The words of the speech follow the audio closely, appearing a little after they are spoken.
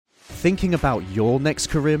thinking about your next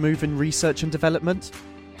career move in research and development?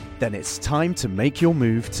 Then it's time to make your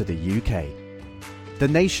move to the UK. The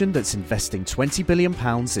nation that's investing £20 billion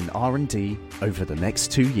in R&D over the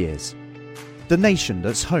next 2 years. The nation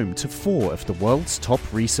that's home to 4 of the world's top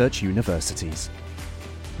research universities.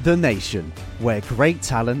 The nation where great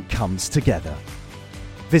talent comes together.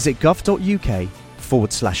 Visit gov.uk/great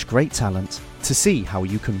talent to see how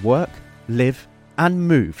you can work, live and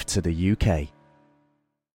move to the UK.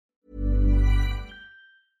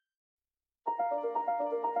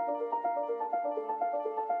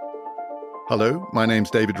 Hello, my name's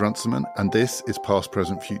David Runciman, and this is Past,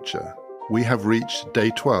 Present, Future. We have reached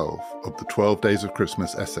day 12 of the 12 Days of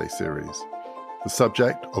Christmas essay series. The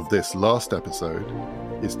subject of this last episode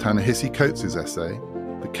is Ta-Nehisi Coates' essay,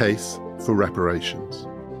 The Case for Reparations.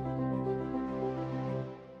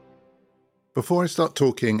 Before I start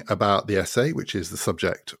talking about the essay, which is the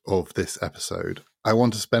subject of this episode, I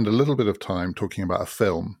want to spend a little bit of time talking about a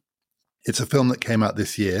film. It's a film that came out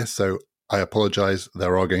this year, so I apologise,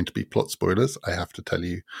 there are going to be plot spoilers. I have to tell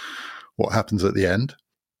you what happens at the end.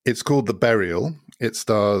 It's called The Burial. It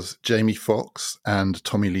stars Jamie Foxx and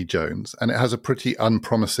Tommy Lee Jones, and it has a pretty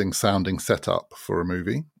unpromising sounding setup for a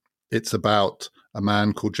movie. It's about a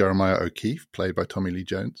man called Jeremiah O'Keefe, played by Tommy Lee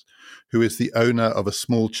Jones, who is the owner of a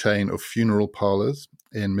small chain of funeral parlours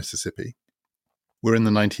in Mississippi. We're in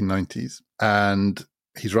the 1990s, and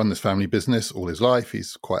he's run this family business all his life.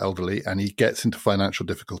 He's quite elderly, and he gets into financial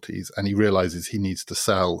difficulties, and he realizes he needs to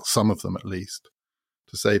sell some of them at least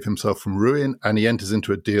to save himself from ruin. And he enters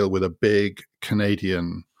into a deal with a big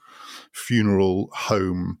Canadian funeral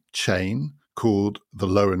home chain called the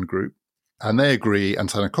Lowen Group. And they agree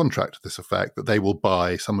and sign a contract to this effect that they will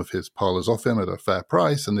buy some of his parlors off him at a fair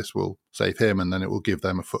price, and this will save him, and then it will give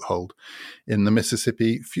them a foothold in the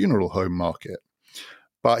Mississippi funeral home market.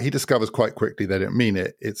 But he discovers quite quickly they don't mean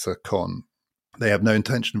it. It's a con. They have no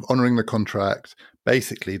intention of honouring the contract.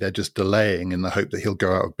 Basically, they're just delaying in the hope that he'll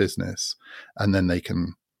go out of business and then they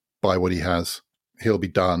can buy what he has. He'll be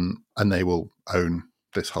done and they will own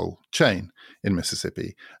this whole chain in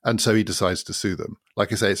Mississippi. And so he decides to sue them.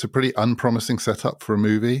 Like I say, it's a pretty unpromising setup for a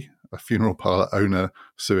movie, a funeral parlour owner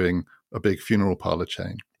suing a big funeral parlour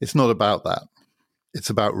chain. It's not about that.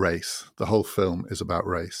 It's about race. The whole film is about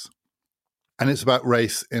race. And it's about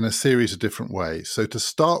race in a series of different ways. So to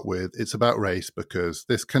start with, it's about race because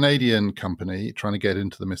this Canadian company trying to get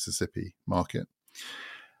into the Mississippi market,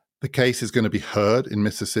 the case is going to be heard in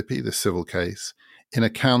Mississippi, this civil case, in a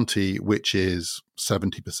county which is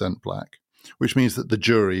 70% black, which means that the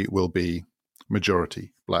jury will be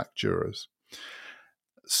majority black jurors.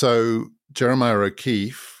 So Jeremiah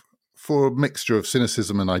O'Keefe, for a mixture of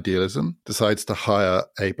cynicism and idealism, decides to hire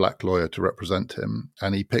a black lawyer to represent him.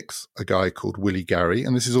 And he picks a guy called Willie Gary.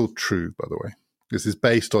 And this is all true, by the way. This is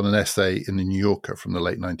based on an essay in the New Yorker from the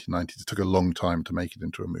late 1990s. It took a long time to make it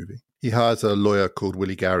into a movie. He hires a lawyer called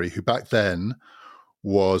Willie Gary, who back then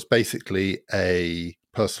was basically a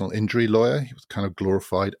personal injury lawyer. He was kind of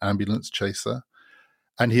glorified ambulance chaser.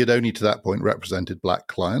 And he had only to that point represented black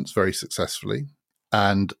clients very successfully.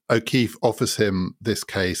 And O'Keefe offers him this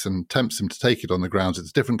case and tempts him to take it on the grounds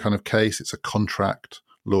it's a different kind of case. It's a contract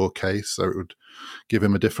law case, so it would give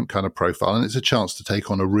him a different kind of profile. And it's a chance to take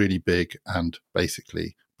on a really big and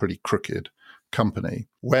basically pretty crooked company.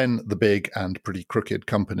 When the big and pretty crooked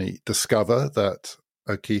company discover that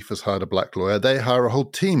O'Keefe has hired a black lawyer, they hire a whole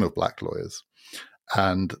team of black lawyers.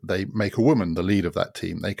 And they make a woman the lead of that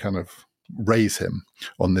team. They kind of raise him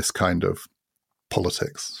on this kind of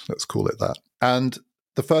politics, let's call it that. And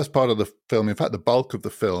the first part of the film, in fact, the bulk of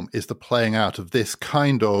the film, is the playing out of this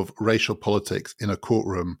kind of racial politics in a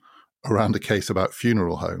courtroom around a case about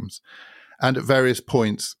funeral homes. And at various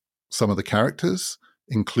points, some of the characters,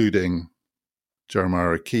 including Jeremiah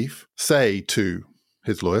O'Keefe, say to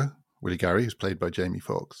his lawyer, Willie Gary, who's played by Jamie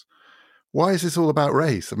Foxx, why is this all about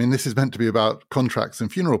race? I mean, this is meant to be about contracts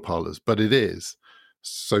and funeral parlours, but it is.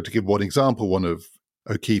 So to give one example, one of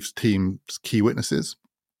O'Keefe's team's key witnesses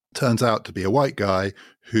turns out to be a white guy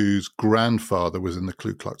whose grandfather was in the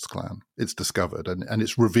Ku Klux Klan. It's discovered and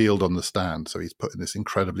it's revealed on the stand. So he's put in this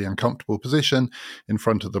incredibly uncomfortable position in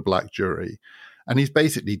front of the black jury. And he's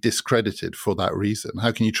basically discredited for that reason.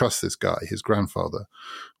 How can you trust this guy? His grandfather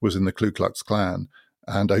was in the Ku Klux Klan.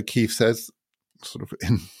 And O'Keefe says, sort of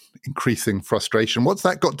in increasing frustration, what's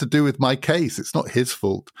that got to do with my case? It's not his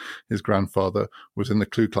fault his grandfather was in the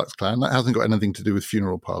Ku Klux Klan. That hasn't got anything to do with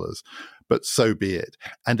funeral parlors, but so be it.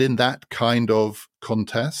 And in that kind of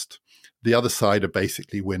contest, the other side are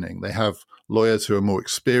basically winning. They have lawyers who are more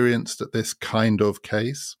experienced at this kind of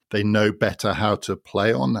case. They know better how to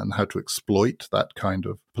play on and how to exploit that kind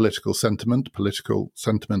of political sentiment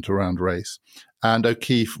around race. And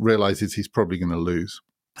O'Keefe realizes he's probably going to lose.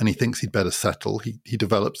 And he thinks he'd better settle. He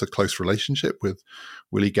develops a close relationship with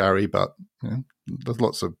Willie Gary, but there's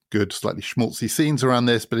lots of good, slightly schmaltzy scenes around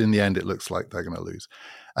this, but in the end, it looks like they're going to lose.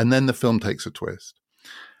 And then the film takes a twist.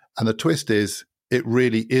 And the twist is, it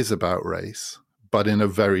really is about race, but in a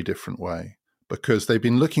very different way, because they've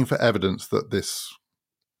been looking for evidence that this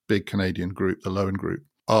big Canadian group, the Lowen Group,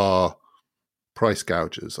 are price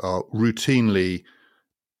gougers, are routinely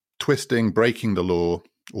twisting, breaking the law,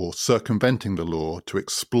 or circumventing the law to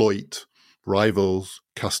exploit rivals,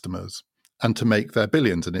 customers, and to make their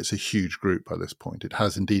billions. And it's a huge group by this point. It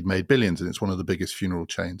has indeed made billions, and it's one of the biggest funeral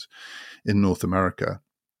chains in North America.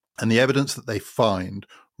 And the evidence that they find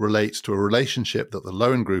relates to a relationship that the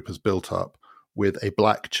Lowen Group has built up with a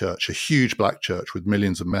black church, a huge black church with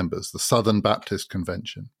millions of members, the Southern Baptist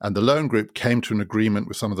Convention. And the Lowen Group came to an agreement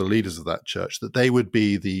with some of the leaders of that church that they would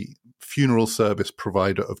be the funeral service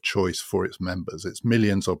provider of choice for its members, its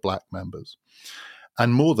millions of black members.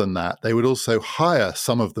 And more than that, they would also hire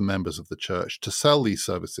some of the members of the church to sell these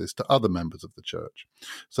services to other members of the church,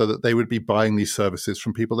 so that they would be buying these services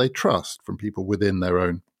from people they trust, from people within their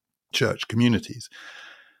own church communities.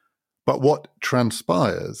 But what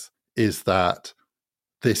transpires is that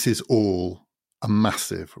this is all a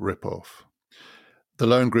massive ripoff. The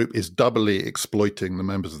Lowen Group is doubly exploiting the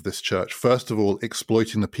members of this church. First of all,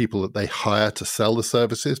 exploiting the people that they hire to sell the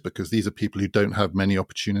services, because these are people who don't have many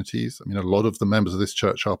opportunities. I mean, a lot of the members of this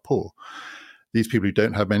church are poor. These people who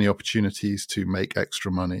don't have many opportunities to make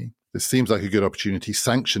extra money. This seems like a good opportunity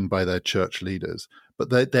sanctioned by their church leaders,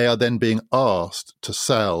 but they are then being asked to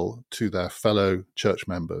sell to their fellow church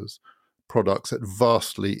members products at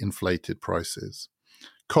vastly inflated prices.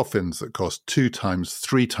 Coffins that cost 2 times,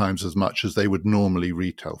 3 times as much as they would normally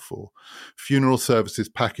retail for. Funeral services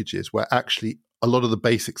packages where actually a lot of the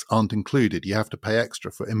basics aren't included. You have to pay extra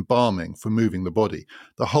for embalming, for moving the body.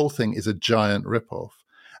 The whole thing is a giant ripoff,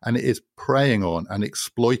 and it is preying on and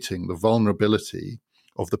exploiting the vulnerability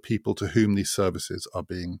of the people to whom these services are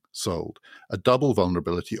being sold. A double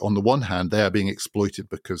vulnerability. On the one hand, they are being exploited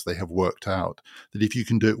because they have worked out that if you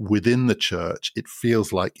can do it within the church, it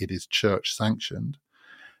feels like it is church sanctioned.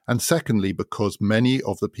 And secondly, because many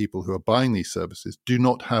of the people who are buying these services do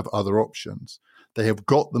not have other options. They have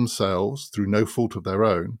got themselves, through no fault of their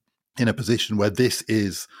own, in a position where this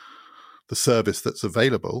is the service that's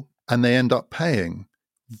available, and they end up paying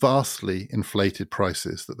vastly inflated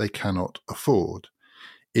prices that they cannot afford.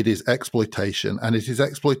 It is exploitation, and it is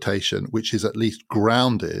exploitation which is at least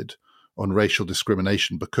grounded on racial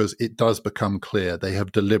discrimination, because it does become clear they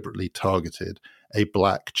have deliberately targeted a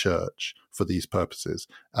black church for these purposes.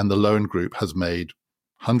 And the Lowen Group has made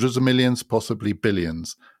hundreds of millions, possibly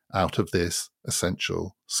billions, out of this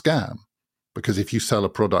essential scam. Because if you sell a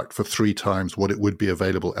product for 3 times what it would be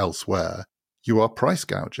available elsewhere, you are price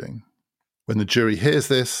gouging. When the jury hears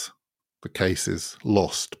this, the case is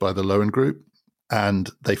lost by the Lowen Group, and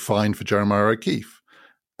they fine for Jeremiah O'Keefe.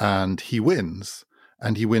 And he wins.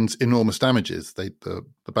 And he wins enormous damages. The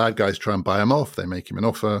bad guys try and buy him off. They make him an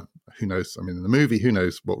offer. Who knows? I mean, in the movie, who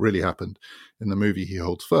knows what really happened? In the movie, he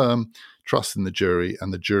holds firm, trusts in the jury,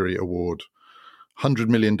 and the jury award $100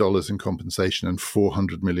 million in compensation and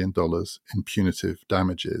 $400 million in punitive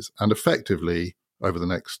damages. And effectively, over the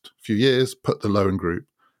next few years, put the Lowen Group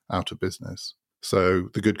out of business. So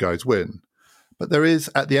the good guys win. But there is,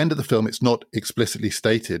 at the end of the film, it's not explicitly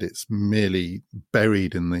stated, it's merely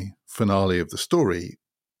buried in the finale of the story,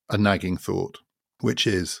 a nagging thought, which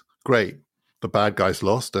is, great, the bad guy's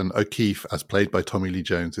lost, and O'Keefe, as played by Tommy Lee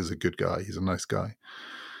Jones, is a good guy, he's a nice guy.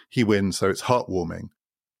 He wins, so it's heartwarming.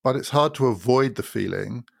 But it's hard to avoid the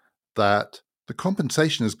feeling that the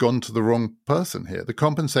compensation has gone to the wrong person here. The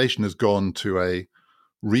compensation has gone to a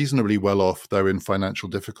reasonably well-off, though in financial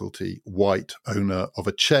difficulty, white owner of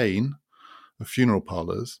a chain of funeral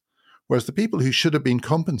parlors, whereas the people who should have been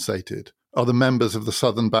compensated are the members of the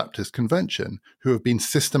Southern Baptist Convention, who have been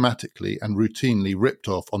systematically and routinely ripped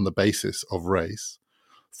off on the basis of race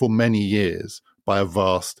for many years by a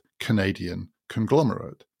vast Canadian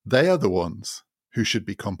conglomerate. They are the ones who should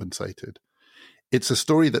be compensated. It's a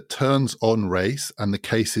story that turns on race, and the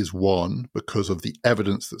case is won because of the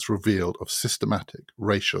evidence that's revealed of systematic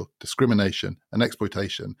racial discrimination and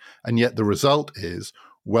exploitation. And yet the result is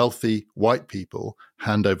wealthy white people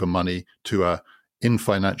hand over money to a, in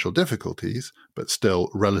financial difficulties, but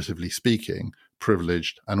still, relatively speaking,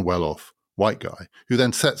 privileged and well-off white guy, who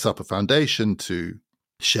then sets up a foundation to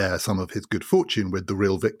share some of his good fortune with the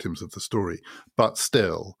real victims of the story. But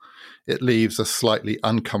still, it leaves a slightly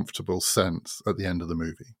uncomfortable sense at the end of the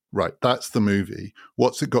movie. Right, that's the movie.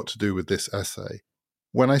 What's it got to do with this essay?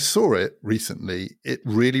 When I saw it recently, it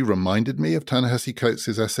really reminded me of Ta-Nehisi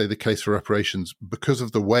Coates' essay, The Case for Reparations, because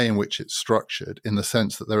of the way in which it's structured, in the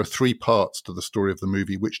sense that there are three parts to the story of the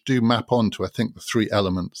movie, which do map on to, I think, the three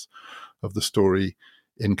elements of the story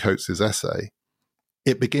in Coates' essay.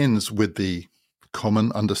 It begins with the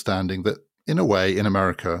common understanding that, in a way, in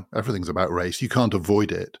America, everything's about race. You can't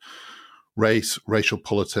avoid it. Race, racial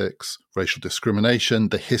politics, racial discrimination,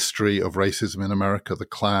 the history of racism in America, the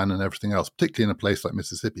Klan and everything else, particularly in a place like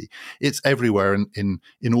Mississippi. It's everywhere in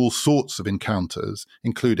all sorts of encounters,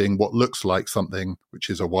 including what looks like something which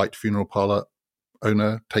is a white funeral parlor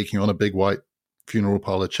owner taking on a big white funeral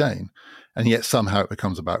parlor chain. And yet somehow it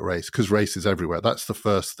becomes about race, because race is everywhere. That's the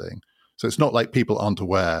first thing. So it's not like people aren't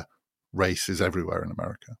aware race is everywhere in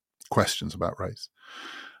America. Questions about race.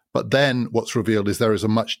 But then what's revealed is there is a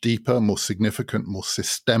much deeper, more significant, more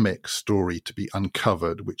systemic story to be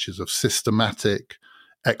uncovered, which is of systematic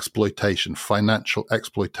exploitation, financial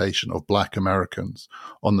exploitation of Black Americans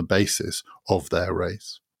on the basis of their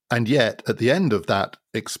race. And yet, at the end of that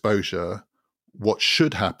exposure, what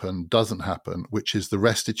should happen doesn't happen, which is the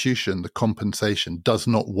restitution, the compensation does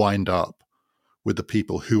not wind up with the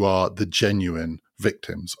people who are the genuine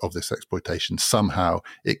victims of this exploitation. Somehow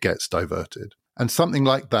it gets diverted. And something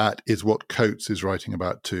like that is what Coates is writing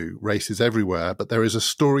about too. Race is everywhere, but there is a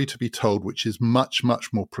story to be told which is much,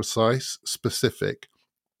 much more precise, specific,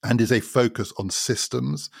 and is a focus on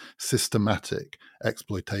systems, systematic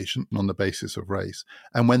exploitation on the basis of race.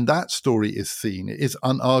 And when that story is seen, it is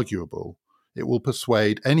unarguable. It will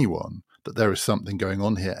persuade anyone that there is something going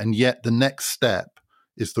on here. And yet the next step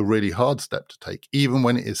is the really hard step to take. Even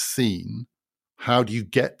when it is seen, how do you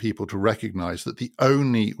get people to recognize that the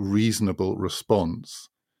only reasonable response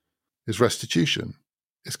is restitution,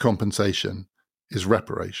 is compensation, is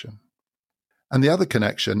reparation? And the other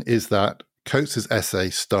connection is that Coates' essay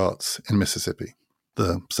starts in Mississippi,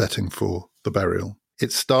 the setting for the burial.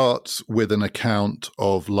 It starts with an account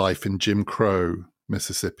of life in Jim Crow,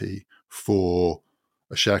 Mississippi, for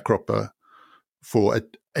a sharecropper, for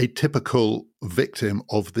a typical victim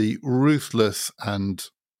of the ruthless and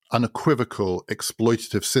unequivocal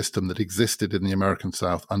exploitative system that existed in the American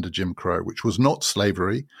South under Jim Crow, which was not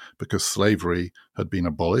slavery, because slavery had been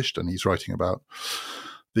abolished, and he's writing about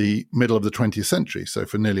the middle of the 20th century, so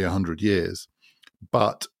for nearly 100 years,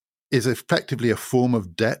 but is effectively a form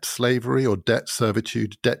of debt slavery or debt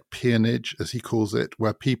servitude, debt peonage, as he calls it,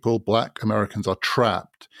 where people, Black Americans, are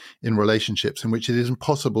trapped in relationships in which it is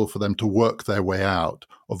impossible for them to work their way out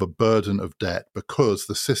of a burden of debt because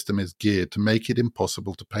the system is geared to make it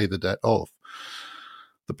impossible to pay the debt off.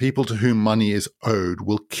 The people to whom money is owed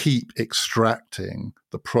will keep extracting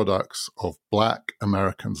the products of Black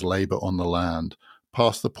Americans' labor on the land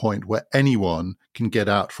past the point where anyone can get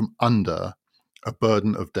out from under a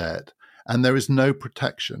burden of debt, and there is no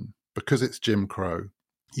protection because it's Jim Crow.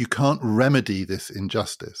 You can't remedy this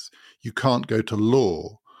injustice. You can't go to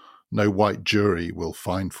law. No white jury will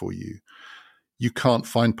find for you. You can't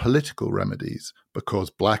find political remedies because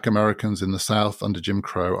Black Americans in the South under Jim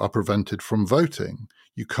Crow are prevented from voting.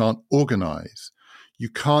 You can't organize. You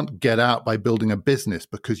can't get out by building a business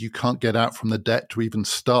because you can't get out from the debt to even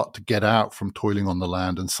start to get out from toiling on the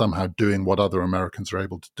land and somehow doing what other Americans are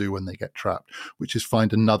able to do when they get trapped, which is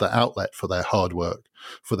find another outlet for their hard work,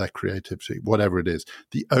 for their creativity, whatever it is.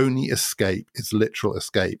 The only escape is literal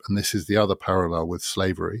escape. And this is the other parallel with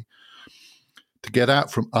slavery. To get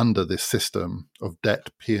out from under this system of debt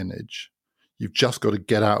peonage, you've just got to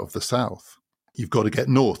get out of the South. You've got to get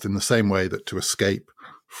north in the same way that to escape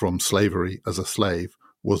from slavery as a slave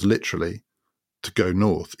was literally to go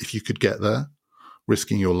north. If you could get there,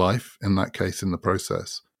 risking your life, in that case, in the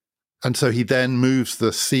process. And so he then moves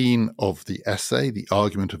the scene of the essay, the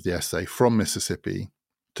argument of the essay, from Mississippi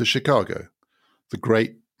to Chicago. The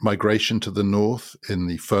great migration to the north in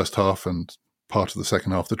the first half and part of the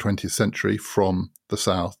second half of the 20th century from the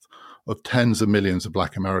South of tens of millions of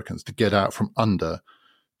Black Americans to get out from under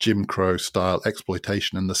Jim Crow-style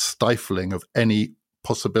exploitation and the stifling of any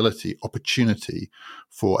possibility, opportunity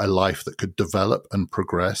for a life that could develop and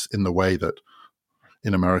progress in the way that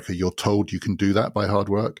in America you're told you can do that by hard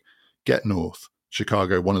work. Get north.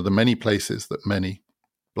 Chicago, one of the many places that many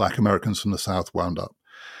Black Americans from the South wound up.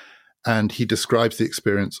 And he describes the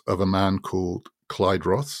experience of a man called Clyde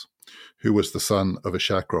Ross, who was the son of a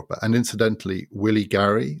sharecropper. And incidentally, Willie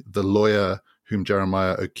Gary, the lawyer whom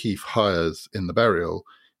Jeremiah O'Keefe hires in the burial,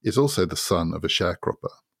 is also the son of a sharecropper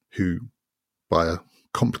who, by a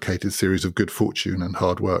complicated series of good fortune and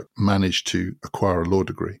hard work, managed to acquire a law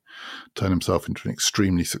degree, turn himself into an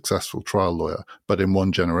extremely successful trial lawyer, but in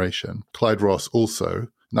one generation. Clyde Ross also,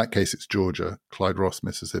 in that case it's Georgia, Clyde Ross,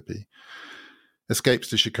 Mississippi, escapes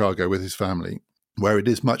to Chicago with his family, where it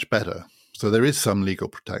is much better. So there is some legal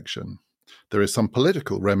protection. There is some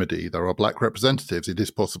political remedy. There are black representatives. It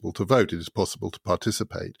is possible to vote. It is possible to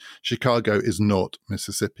participate. Chicago is not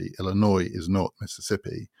Mississippi. Illinois is not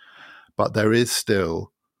Mississippi. But there is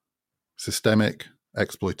still systemic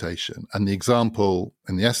exploitation. And the example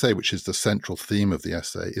in the essay, which is the central theme of the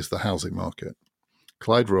essay, is the housing market.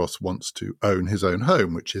 Clyde Ross wants to own his own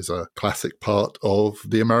home, which is a classic part of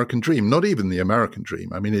the American dream. Not even the American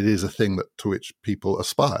dream. I mean, it is a thing to which people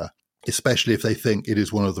aspire, especially if they think it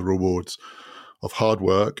is one of the rewards of hard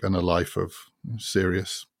work and a life of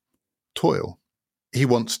serious toil. He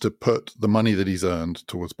wants to put the money that he's earned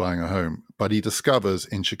towards buying a home, but he discovers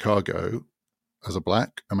in Chicago, as a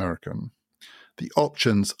black American, the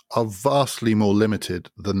options are vastly more limited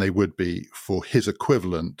than they would be for his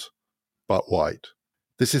equivalent, but white.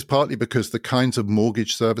 This is partly because the kinds of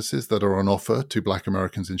mortgage services that are on offer to black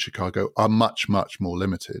Americans in Chicago are much, much more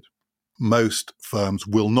limited. Most firms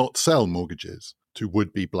will not sell mortgages to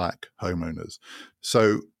would-be black homeowners.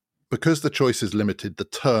 So because the choice is limited, the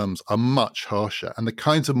terms are much harsher. And the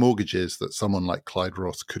kinds of mortgages that someone like Clyde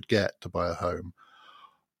Ross could get to buy a home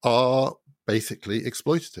are basically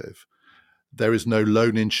exploitative. There is no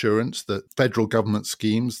loan insurance. The federal government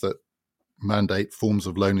schemes that mandate forms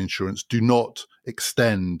of loan insurance do not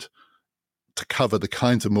extend to cover the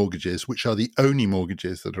kinds of mortgages which are the only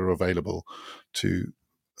mortgages that are available to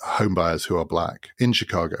home buyers who are black in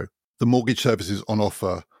Chicago. The mortgage services on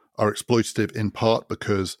offer are exploitative in part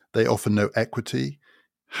because they offer no equity.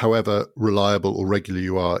 However reliable or regular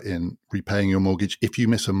you are in repaying your mortgage, if you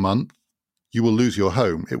miss a month, you will lose your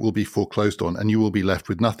home. It will be foreclosed on and you will be left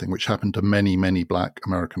with nothing, which happened to many, many black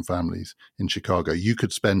American families in Chicago. You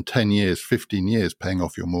could spend 10 years, 15 years paying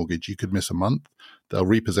off your mortgage. You could miss a month. They'll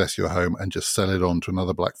repossess your home and just sell it on to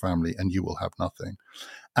another black family and you will have nothing.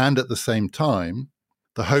 And at the same time,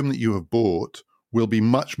 the home that you have bought will be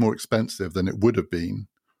much more expensive than it would have been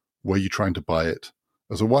were you trying to buy it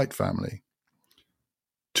as a white family.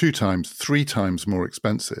 2 times, 3 times more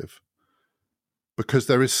expensive because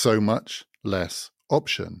there is so much less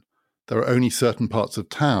option. There are only certain parts of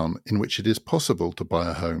town in which it is possible to buy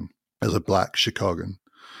a home as a black Chicagan.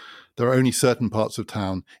 There are only certain parts of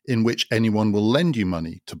town in which anyone will lend you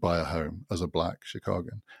money to buy a home as a black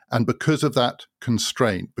Chicagan. And because of that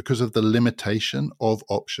constraint, because of the limitation of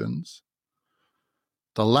options,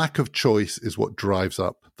 the lack of choice is what drives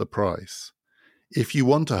up the price. If you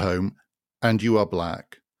want a home and you are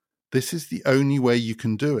black, this is the only way you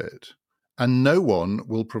can do it. And no one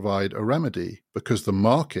will provide a remedy because the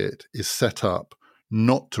market is set up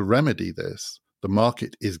not to remedy this. The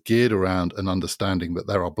market is geared around an understanding that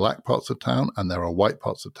there are black parts of town and there are white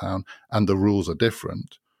parts of town, and the rules are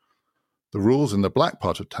different. The rules in the black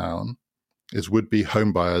part of town is would-be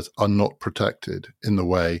home buyers are not protected in the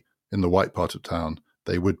way in the white part of town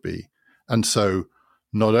they would be. And so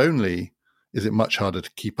not only is it much harder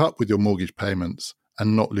to keep up with your mortgage payments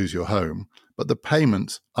and not lose your home, but the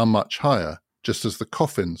payments are much higher, just as the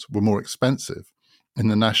coffins were more expensive in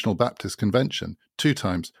the National Baptist Convention, 2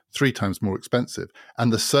 times, 3 times more expensive.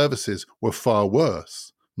 And the services were far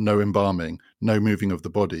worse. No embalming, no moving of the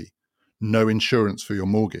body, no insurance for your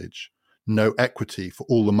mortgage, no equity for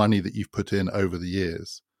all the money that you've put in over the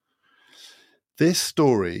years. This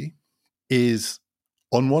story is,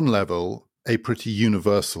 on one level, a pretty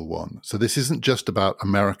universal one. So this isn't just about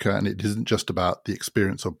America and it isn't just about the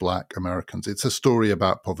experience of black Americans. It's a story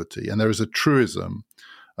about poverty. And there is a truism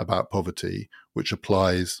about poverty which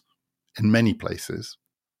applies in many places.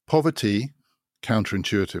 Poverty,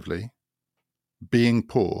 counterintuitively, being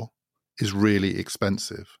poor is really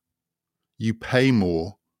expensive. You pay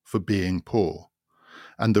more for being poor.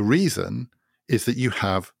 And the reason is that you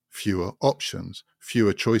have fewer options,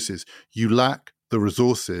 fewer choices. You lack the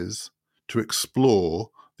resources to explore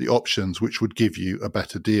the options which would give you a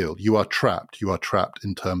better deal. You are trapped. You are trapped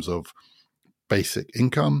in terms of basic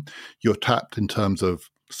income. You're trapped in terms of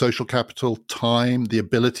social capital, time, the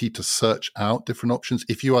ability to search out different options.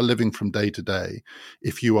 If you are living from day to day,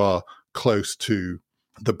 if you are close to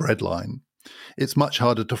the breadline, it's much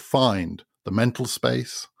harder to find the mental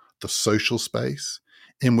space, the social space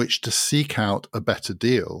in which to seek out a better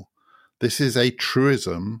deal. This is a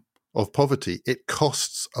truism of poverty. It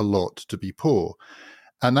costs a lot to be poor.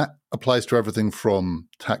 And that applies to everything from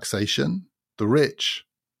taxation. The rich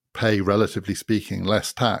pay, relatively speaking,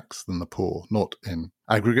 less tax than the poor, not in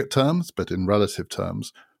aggregate terms, but in relative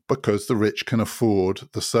terms. because the rich can afford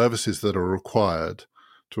the services that are required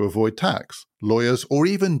to avoid tax, lawyers, or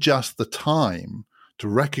even just the time to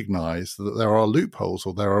recognize that there are loopholes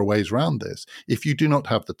or there are ways around this. If you do not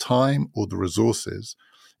have the time or the resources,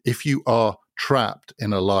 if you are trapped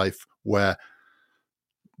in a life where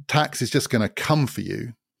tax is just going to come for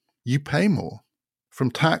you, you pay more. From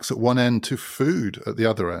tax at one end to food at the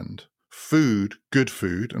other end. Food, good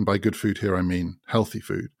food, and by good food here I mean healthy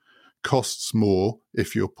food, costs more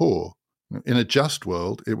if you're poor. In a just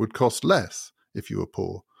world, it would cost less if you were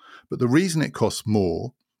poor. But the reason it costs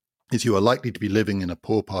more is you are likely to be living in a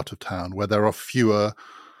poor part of town where there are fewer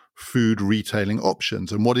food retailing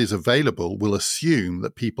options, and what is available will assume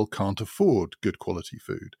that people can't afford good quality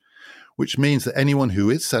food, which means that anyone who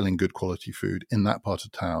is selling good quality food in that part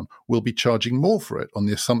of town will be charging more for it on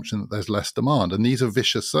the assumption that there's less demand. And these are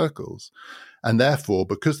vicious circles. And therefore,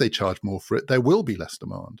 because they charge more for it, there will be less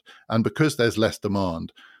demand. And because there's less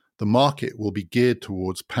demand, the market will be geared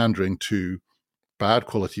towards pandering to bad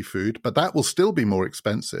quality food, but that will still be more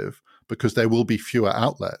expensive because there will be fewer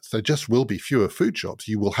outlets. There just will be fewer food shops.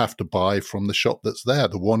 You will have to buy from the shop that's there,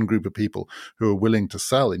 the one group of people who are willing to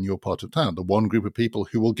sell in your part of town, the one group of people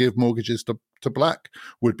who will give mortgages to black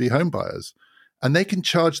would-be home buyers. And they can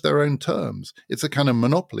charge their own terms. It's a kind of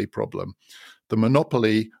monopoly problem. The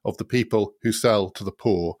monopoly of the people who sell to the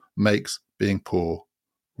poor makes being poor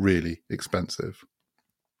really expensive.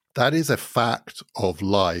 That is a fact of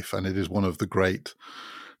life, and it is one of the great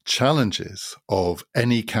challenges of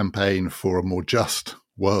any campaign for a more just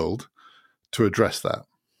world to address that.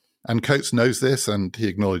 And Coates knows this and he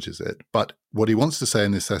acknowledges it. But what he wants to say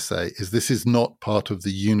in this essay is this is not part of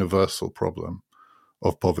the universal problem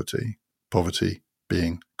of poverty, poverty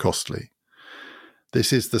being costly.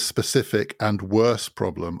 This is the specific and worse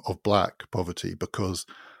problem of black poverty, because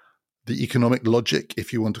the economic logic,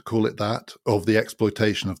 if you want to call it that, of the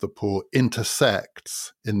exploitation of the poor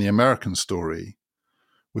intersects in the American story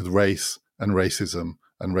with race and racism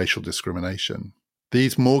and racial discrimination.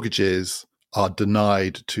 These mortgages are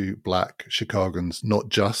denied to black Chicagoans not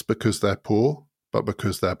just because they're poor, but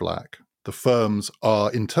because they're black. The firms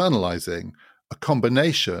are internalizing a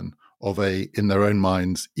combination of in their own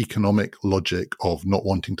minds, economic logic of not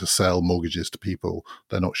wanting to sell mortgages to people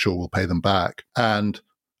they're not sure will pay them back, and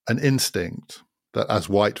an instinct that as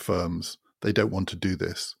white firms, they don't want to do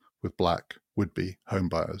this with black would-be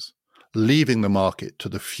homebuyers, leaving the market to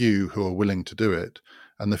the few who are willing to do it.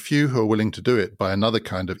 And the few who are willing to do it by another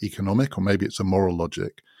kind of economic, or maybe it's a moral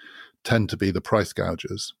logic, tend to be the price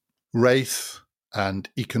gougers. Race and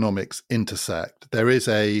economics intersect. There is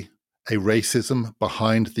a racism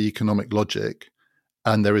behind the economic logic,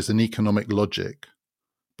 and there is an economic logic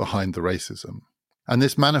behind the racism. And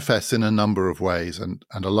this manifests in a number of ways, and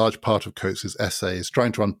a large part of Coates' essay is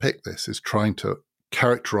trying to unpick this, is trying to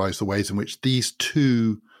characterize the ways in which these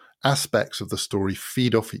two aspects of the story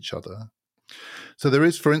feed off each other. So there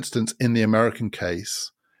is, for instance, in the American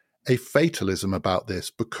case, a fatalism about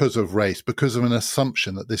this because of race, because of an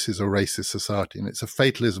assumption that this is a racist society, and it's a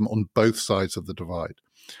fatalism on both sides of the divide.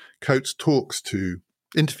 Coates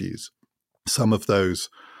interviews some of those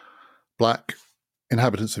black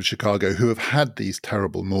inhabitants of Chicago who have had these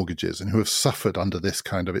terrible mortgages and who have suffered under this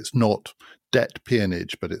kind of, it's not debt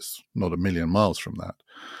peonage, but it's not a million miles from that,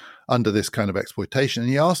 under this kind of exploitation.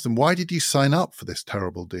 And he asked them, why did you sign up for this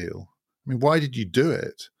terrible deal? I mean, why did you do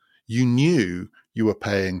it? You knew you were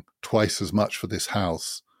paying twice as much for this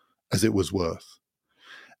house as it was worth.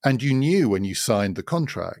 And you knew when you signed the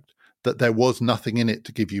contract that there was nothing in it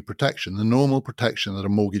to give you protection. The normal protection that a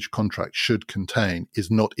mortgage contract should contain is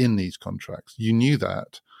not in these contracts. You knew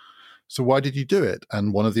that. So why did you do it?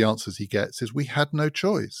 And one of the answers he gets is, we had no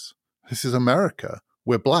choice. This is America.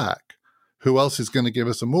 We're black. Who else is going to give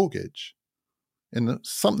us a mortgage? In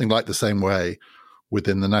something like the same way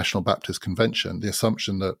within the National Baptist Convention, the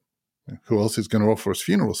assumption that who else is going to offer us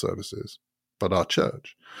funeral services but our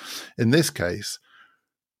church? In this case,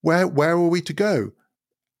 where are we to go?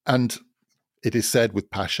 And it is said with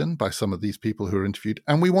passion by some of these people who are interviewed,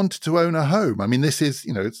 and we wanted to own a home. I mean, this is,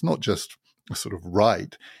 it's not just a sort of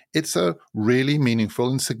right. It's a really meaningful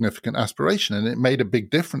and significant aspiration, and it made a big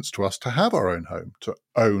difference to us to have our own home, to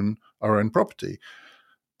own our own property.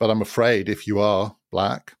 But I'm afraid if you are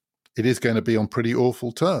black, it is going to be on pretty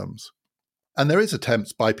awful terms. And there is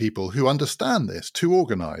attempts by people who understand this to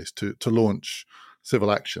organize, to launch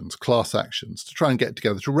civil actions, class actions, to try and get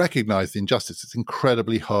together, to recognize the injustice. It's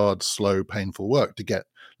incredibly hard, slow, painful work to get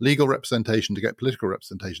legal representation, to get political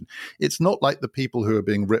representation. It's not like the people who are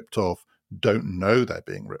being ripped off don't know they're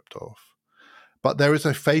being ripped off. But there is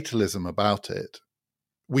a fatalism about it.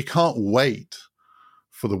 We can't wait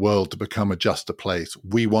for the world to become a juster place.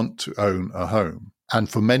 We want to own a home. And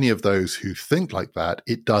for many of those who think like that,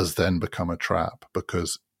 it does then become a trap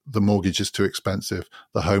because the mortgage is too expensive,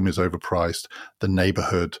 the home is overpriced, the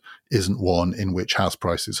neighborhood isn't one in which house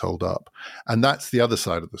prices hold up. And that's the other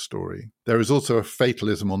side of the story. There is also a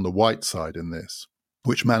fatalism on the white side in this,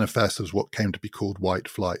 which manifests as what came to be called white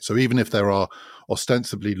flight. So even if there are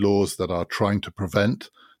ostensibly laws that are trying to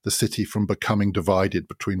prevent the city from becoming divided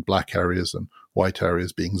between black areas and white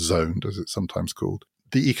areas, being zoned, as it's sometimes called,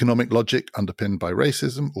 the economic logic underpinned by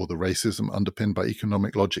racism, or the racism underpinned by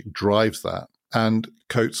economic logic, drives that. And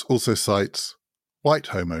Coates also cites white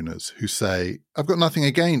homeowners who say, I've got nothing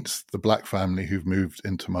against the black family who've moved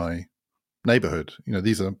into my neighborhood. You know,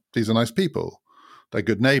 these are nice people. They're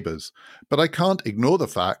good neighbors. But I can't ignore the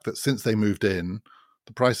fact that since they moved in,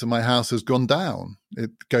 the price of my house has gone down.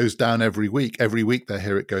 It goes down every week. Every week they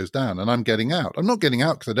hear it goes down. And I'm getting out. I'm not getting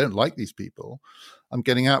out because I don't like these people. I'm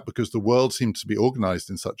getting out because the world seems to be organized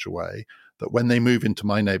in such a way that when they move into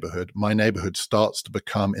my neighborhood starts to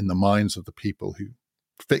become, in the minds of the people who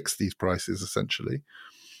fix these prices, essentially,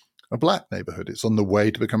 a black neighborhood. It's on the way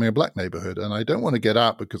to becoming a black neighborhood. And I don't want to get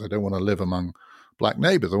out because I don't want to live among black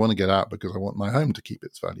neighbors. I want to get out because I want my home to keep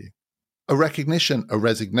its value. A recognition, a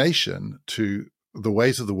resignation to the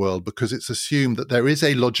ways of the world, because it's assumed that there is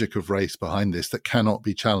a logic of race behind this that cannot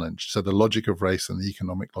be challenged. So the logic of race and the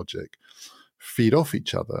economic logic feed off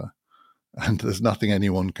each other, and there's nothing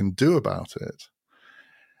anyone can do about it.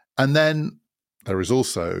 And then there is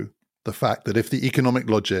also the fact that if the economic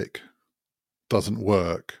logic doesn't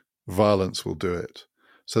work, violence will do it.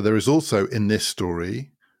 So there is also in this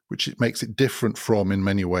story, which it makes it different from, in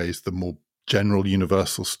many ways, the more general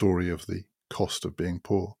universal story of the cost of being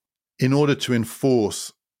poor. In order to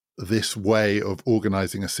enforce this way of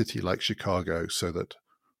organizing a city like Chicago so that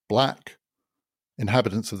black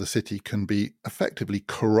inhabitants of the city can be effectively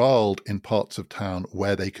corralled in parts of town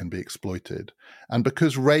where they can be exploited. And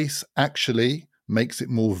because race actually makes it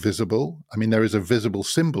more visible, I mean, there is a visible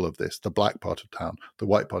symbol of this, the black part of town, the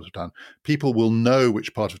white part of town. People will know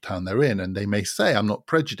which part of town they're in, and they may say, I'm not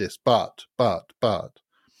prejudiced, but.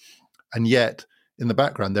 And yet, in the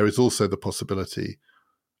background, there is also the possibility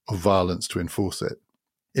of violence to enforce it.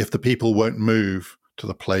 If the people won't move to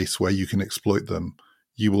the place where you can exploit them,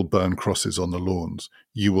 you will burn crosses on the lawns.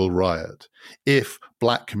 You will riot. If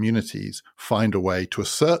black communities find a way to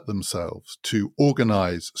assert themselves, to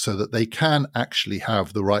organize so that they can actually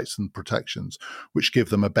have the rights and protections which give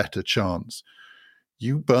them a better chance,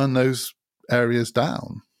 you burn those areas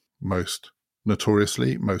down. Most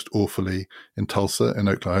notoriously, most awfully in Tulsa in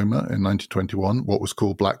Oklahoma in 1921, what was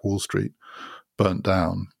called Black Wall Street, burnt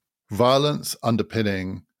down. Violence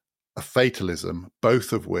underpinning a fatalism,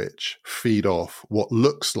 both of which feed off what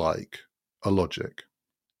looks like a logic.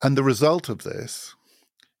 And the result of this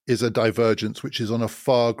is a divergence which is on a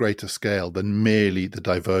far greater scale than merely the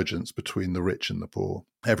divergence between the rich and the poor.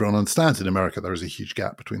 Everyone understands in America there is a huge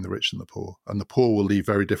gap between the rich and the poor will lead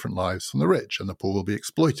very different lives from the rich, and the poor will be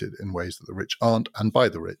exploited in ways that the rich aren't, and by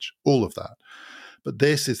the rich, all of that. But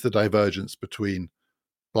this is the divergence between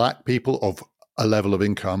black people of a level of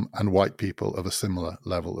income and white people of a similar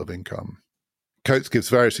level of income. Coates gives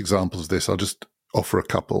various examples of this. I'll just offer a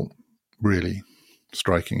couple really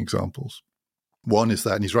striking examples. One is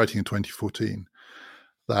that, and he's writing in 2014,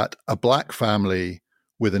 that a black family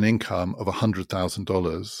with an income of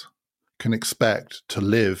 $100,000 can expect to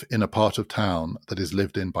live in a part of town that is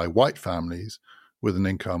lived in by white families with an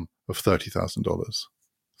income of $30,000,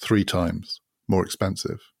 3 times more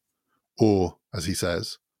expensive. Or, as he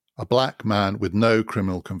says, a black man with no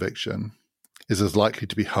criminal conviction is as likely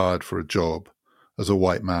to be hired for a job as a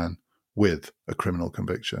white man with a criminal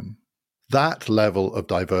conviction. That level of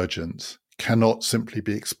divergence cannot simply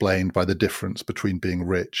be explained by the difference between being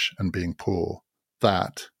rich and being poor.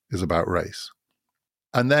 That is about race.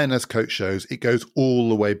 And then, as Coates shows, it goes all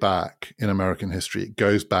the way back in American history. It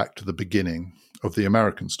goes back to the beginning of the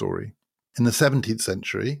American story. In the 17th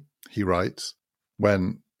century, he writes,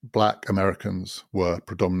 when black Americans were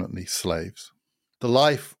predominantly slaves, the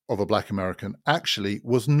life of a black American actually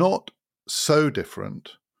was not so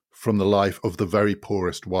different from the life of the very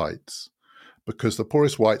poorest whites, because the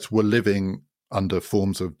poorest whites were living under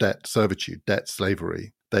forms of debt servitude, debt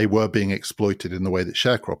slavery. They were being exploited in the way that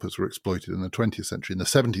sharecroppers were exploited in the 20th century. In the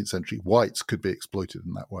 17th century, whites could be exploited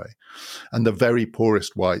in that way. And the very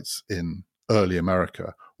poorest whites in early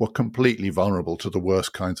America were completely vulnerable to the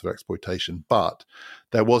worst kinds of exploitation. But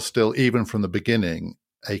there was still, even from the beginning,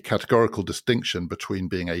 a categorical distinction between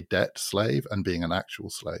being a debt slave and being an actual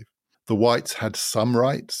slave. The whites had some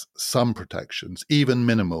rights, some protections, even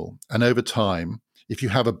minimal. And over time, If you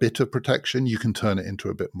have a bit of protection, you can turn it into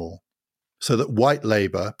a bit more. So that white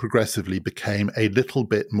labor progressively became a little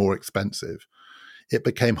bit more expensive. It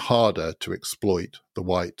became harder to exploit the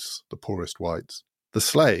whites, the poorest whites. The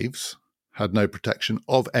slaves had no protection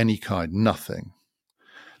of any kind, nothing.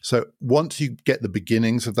 So once you get the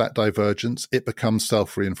beginnings of that divergence, it becomes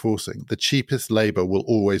self-reinforcing. The cheapest labor will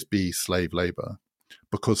always be slave labor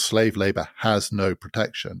because slave labor has no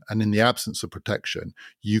protection. And in the absence of protection,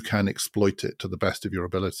 you can exploit it to the best of your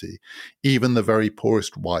ability. Even the very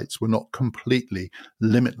poorest whites were not completely,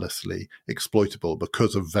 limitlessly exploitable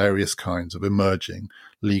because of various kinds of emerging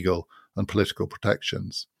legal and political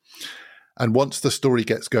protections. And once the story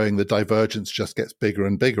gets going, the divergence just gets bigger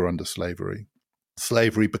and bigger under slavery.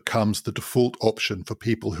 Slavery becomes the default option for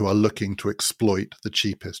people who are looking to exploit the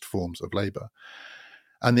cheapest forms of labor.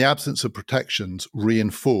 And the absence of protections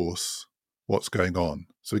reinforce what's going on.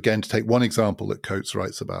 So again, to take one example that Coates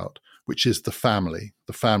writes about, which is the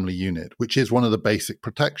family unit, which is one of the basic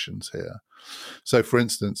protections here. So for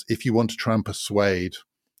instance, if you want to try and persuade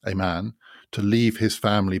a man to leave his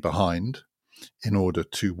family behind in order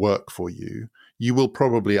to work for you, you will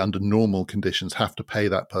probably, under normal conditions, have to pay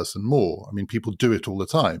that person more. I mean, people do it all the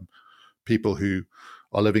time. People who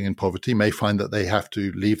are living in poverty may find that they have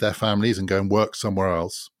to leave their families and go and work somewhere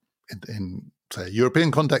else in say, a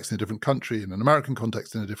European context, in a different country, in an American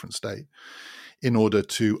context, in a different state, in order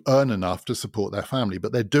to earn enough to support their family.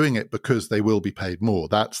 But they're doing it because they will be paid more.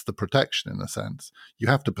 That's the protection, in a sense. You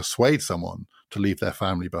have to persuade someone to leave their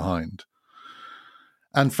family behind.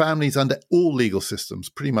 And families under all legal systems,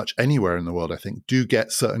 pretty much anywhere in the world, I think, do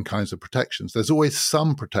get certain kinds of protections. There's always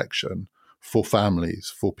some protection for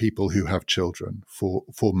families, for people who have children, for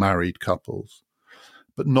married couples,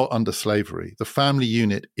 but not under slavery. The family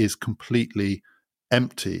unit is completely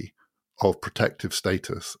empty of protective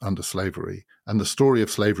status under slavery. And the story of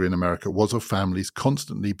slavery in America was of families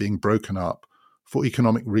constantly being broken up for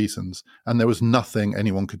economic reasons, and there was nothing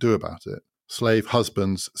anyone could do about it. Slave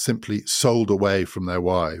husbands simply sold away from their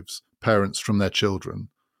wives, parents from their children,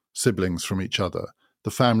 siblings from each other.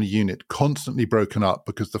 The family unit constantly broken up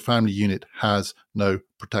because the family unit has no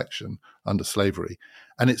protection under slavery.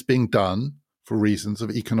 And it's being done for reasons of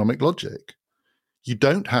economic logic. You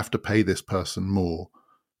don't have to pay this person more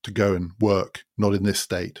to go and work, not in this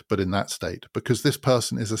state, but in that state, because this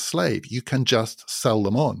person is a slave. You can just sell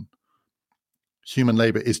them on. Human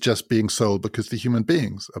labor is just being sold because the human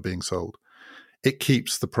beings are being sold. It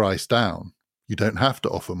keeps the price down. You don't have to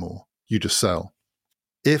offer more. You just sell.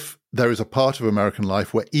 If there is a part of American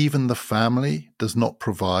life where even the family does not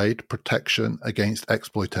provide protection against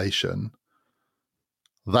exploitation,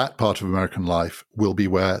 that part of American life will be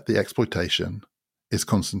where the exploitation is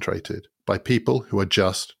concentrated by people who are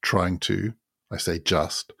just trying to, I say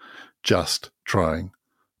just trying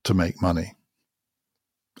to make money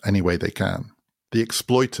any way they can. The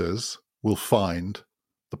exploiters will find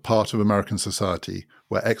the part of American society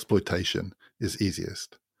where exploitation is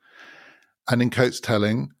easiest. And in Coates'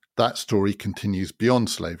 telling, that story continues beyond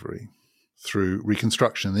slavery, through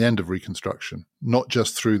Reconstruction, the end of Reconstruction, not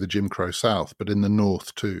just through the Jim Crow South, but in the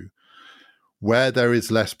North too. Where there is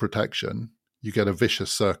less protection, you get a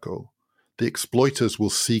vicious circle. The exploiters will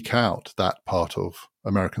seek out that part of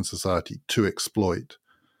American society to exploit.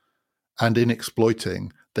 And in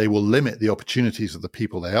exploiting, they will limit the opportunities of the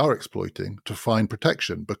people they are exploiting to find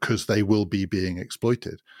protection because they will be being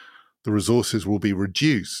exploited. The resources will be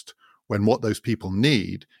reduced when what those people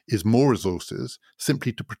need is more resources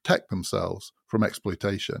simply to protect themselves from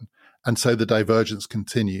exploitation. And so the divergence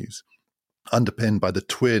continues, underpinned by the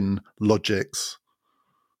twin logics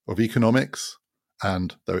of economics,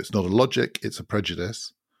 and though it's not a logic, it's a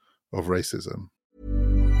prejudice, of racism.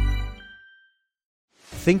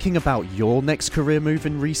 Thinking about your next career move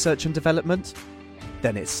in research and development?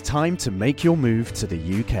 Then it's time to make your move to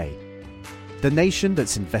the UK. The nation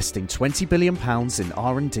that's investing £20 billion in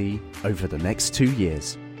R&D over the next 2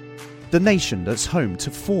 years. The nation that's home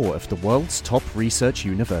to 4 of the world's top research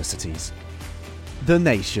universities. The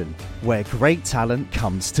nation where great talent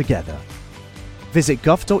comes together. Visit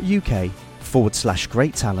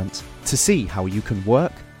gov.uk/great talent to see how you can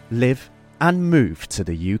work, live and move to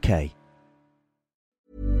the UK.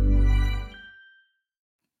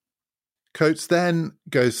 Coates then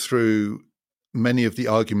goes through many of the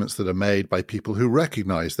arguments that are made by people who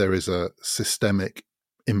recognize there is a systemic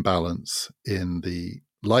imbalance in the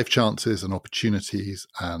life chances and opportunities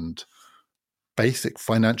and basic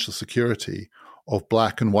financial security of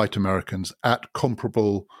Black and white Americans at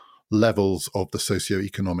comparable levels of the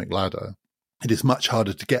socioeconomic ladder. It is much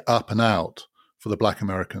harder to get up and out for the Black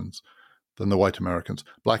Americans than the white Americans.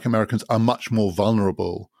 Black Americans are much more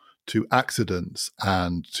vulnerable to accidents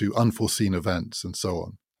and to unforeseen events and so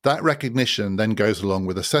on. That recognition then goes along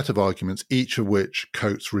with a set of arguments, each of which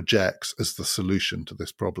Coates rejects as the solution to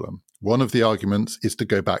this problem. One of the arguments is to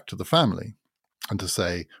go back to the family and to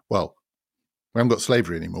say, well, we haven't got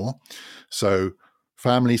slavery anymore, so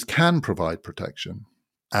families can provide protection.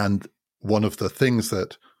 And one of the things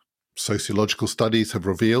that sociological studies have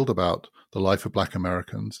revealed about the life of Black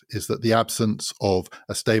Americans is that the absence of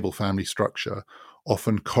a stable family structure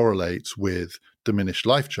often correlates with diminished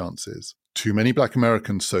life chances. Too many Black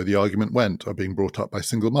Americans, so the argument went, are being brought up by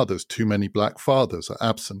single mothers. Too many Black fathers are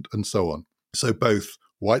absent, and so on. So both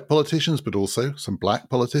white politicians, but also some Black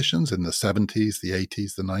politicians in the 70s, the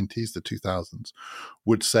 80s, the 90s, the 2000s,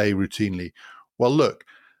 would say routinely, well, look,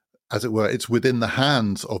 as it were, it's within the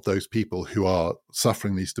hands of those people who are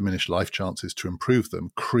suffering these diminished life chances to improve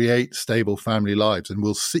them, create stable family lives. And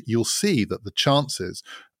you'll see that the chances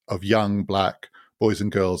of young Black boys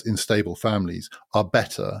and girls in stable families are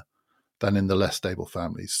better than in the less stable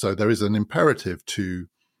families. So there is an imperative to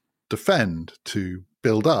defend, to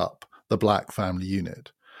build up the Black family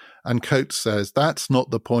unit. And Coates says that's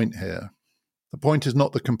not the point here. The point is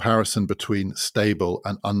not the comparison between stable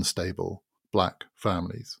and unstable Black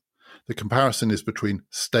families. The comparison is between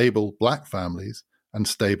stable Black families and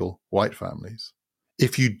stable white families.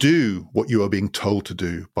 If you do what you are being told to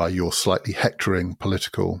do by your slightly hectoring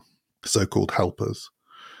political so-called helpers,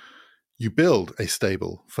 you build a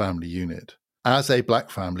stable family unit. As a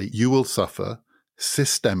Black family, you will suffer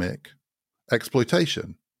systemic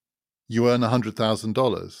exploitation. You earn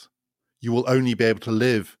 $100,000. You will only be able to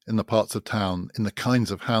live in the parts of town in the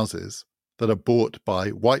kinds of houses that are bought by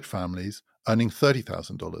white families earning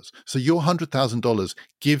 $30,000. So your $100,000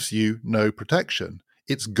 gives you no protection.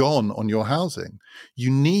 It's gone on your housing. You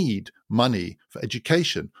need money for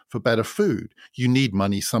education, for better food. You need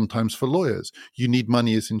money sometimes for lawyers. You need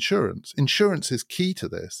money as insurance. Insurance is key to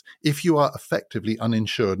this. If you are effectively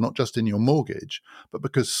uninsured, not just in your mortgage, but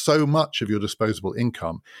because so much of your disposable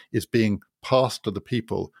income is being passed to the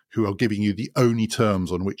people who are giving you the only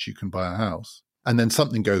terms on which you can buy a house, and then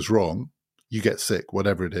something goes wrong, you get sick,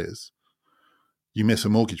 whatever it is, you miss a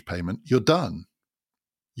mortgage payment, you're done.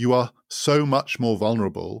 You are so much more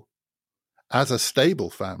vulnerable as a stable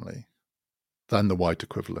family than the white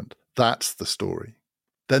equivalent. That's the story.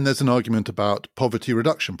 Then there's an argument about poverty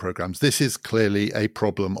reduction programs. This is clearly a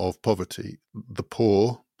problem of poverty. The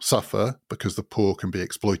poor suffer because the poor can be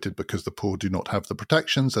exploited because the poor do not have the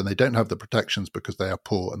protections, and they don't have the protections because they are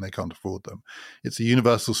poor and they can't afford them. It's a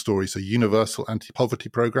universal story. So universal anti-poverty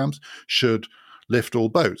programs should lift all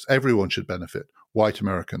boats. Everyone should benefit. White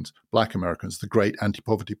Americans, Black Americans, the great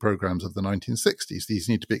anti-poverty programs of the 1960s. These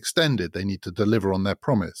need to be extended. They need to deliver on their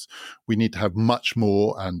promise. We need to have much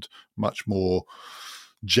more and much more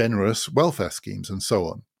generous welfare schemes and so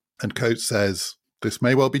on. And Coates says this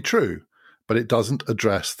may well be true, but it doesn't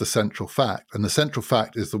address the central fact. And the central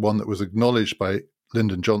fact is the one that was acknowledged by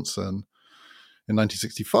Lyndon Johnson in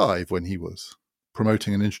 1965 when he was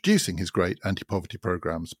promoting and introducing his great anti-poverty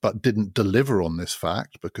programs, but didn't deliver on this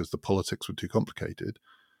fact because the politics were too complicated.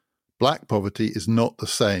 Black poverty is not the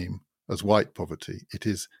same as white poverty. It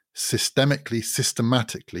is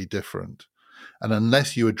systematically different. And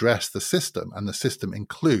unless you address the system, and the system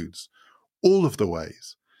includes all of the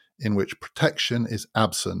ways in which protection is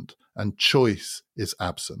absent and choice is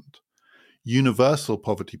absent, universal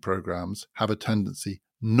poverty programs have a tendency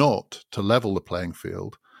not to level the playing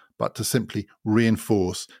field, but to simply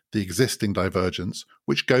reinforce the existing divergence,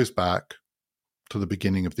 which goes back to the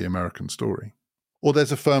beginning of the American story. Or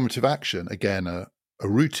there's affirmative action, again, a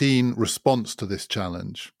routine response to this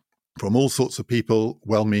challenge from all sorts of people,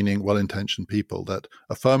 well-meaning, well-intentioned people, that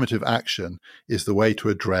affirmative action is the way to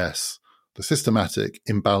address the systematic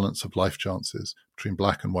imbalance of life chances between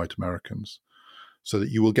Black and white Americans, so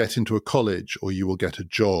that you will get into a college or you will get a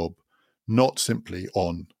job not simply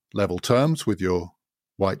on level terms with your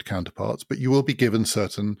white counterparts, but you will be given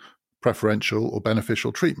certain preferential or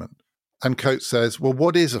beneficial treatment. And Coates says, well,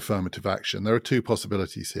 what is affirmative action? There are two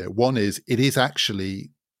possibilities here. One is it is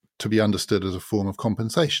actually to be understood as a form of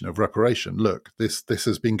compensation, of reparation. Look, this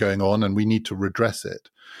has been going on and we need to redress it.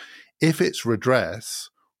 If it's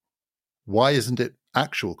redress, why isn't it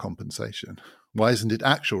actual compensation? Why isn't it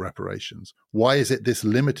actual reparations? Why is it this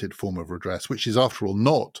limited form of redress, which is, after all,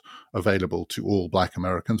 not available to all Black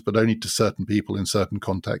Americans, but only to certain people in certain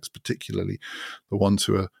contexts, particularly the ones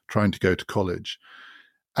who are trying to go to college?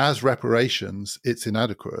 As reparations, it's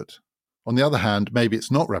inadequate. On the other hand, maybe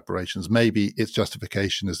it's not reparations. Maybe its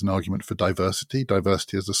justification is an argument for diversity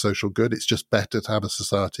as a social good. It's just better to have a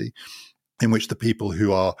society in which the people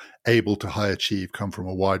who are able to high achieve come from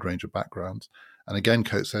a wide range of backgrounds. And again,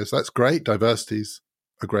 Coates says, that's great, diversity's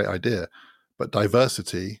a great idea, but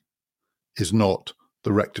diversity is not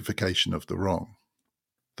the rectification of the wrong.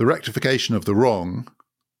 The rectification of the wrong,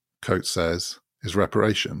 Coates says, is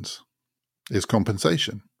reparations, is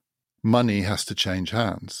compensation. Money has to change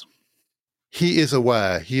hands. He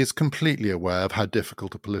is completely aware of how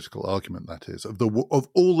difficult a political argument that is, of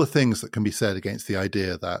all the things that can be said against the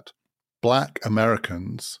idea that Black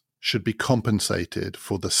Americans should be compensated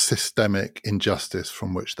for the systemic injustice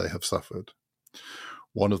from which they have suffered.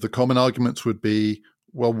 One of the common arguments would be,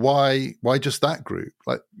 well, why just that group?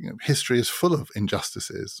 History is full of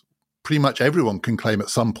injustices. Pretty much everyone can claim at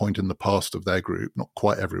some point in the past of their group, not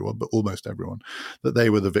quite everyone, but almost everyone, that they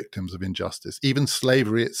were the victims of injustice. Even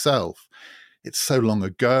slavery itself, it's so long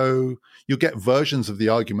ago. You get versions of the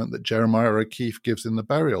argument that Jeremiah O'Keefe gives in The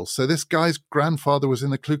Burial. So this guy's grandfather was in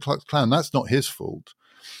the Ku Klux Klan. That's not his fault.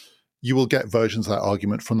 You will get versions of that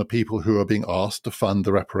argument from the people who are being asked to fund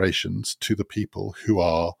the reparations to the people who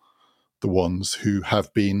are the ones who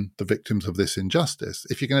have been the victims of this injustice.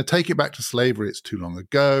 If you're going to take it back to slavery, it's too long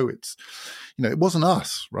ago. It wasn't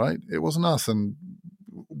us, right? It wasn't us. And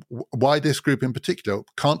why this group in particular?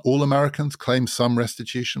 Can't all Americans claim some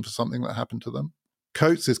restitution for something that happened to them?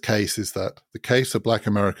 Coates' case is that the case of Black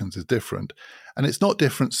Americans is different. And it's not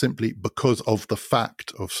different simply because of the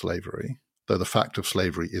fact of slavery, though the fact of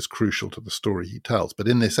slavery is crucial to the story he tells. But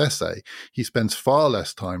in this essay, he spends far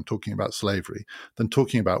less time talking about slavery than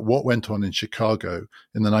talking about what went on in Chicago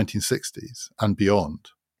in the 1960s and beyond.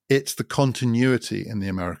 It's the continuity in the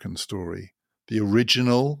American story, the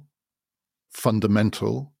original,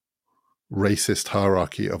 fundamental, racist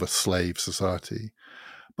hierarchy of a slave society,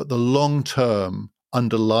 but the long-term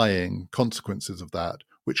underlying consequences of that,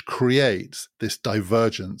 which creates this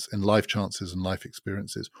divergence in life chances and life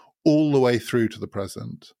experiences all the way through to the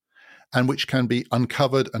present, and which can be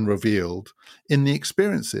uncovered and revealed in the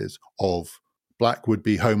experiences of Black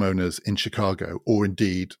would-be homeowners in Chicago, or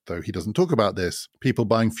indeed, though he doesn't talk about this, people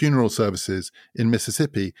buying funeral services in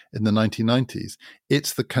Mississippi in the 1990s.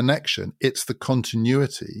 It's the connection, it's the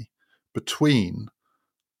continuity between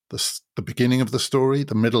the beginning of the story,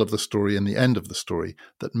 the middle of the story, and the end of the story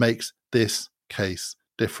that makes this case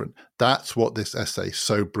different. That's what this essay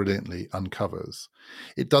so brilliantly uncovers.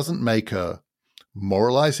 It doesn't make a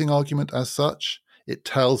moralizing argument as such. It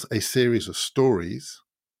tells a series of stories,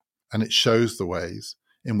 and it shows the ways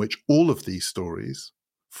in which all of these stories,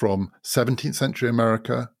 from 17th century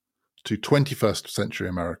America to 21st century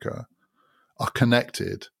America, are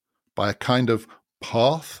connected by a kind of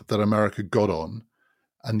path that America got on,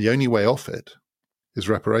 and the only way off it is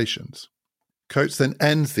reparations. Coates then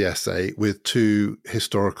ends the essay with two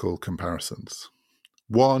historical comparisons.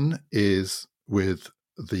 One is with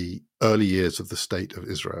the early years of the state of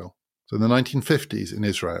Israel. So in the 1950s in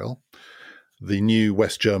Israel, the new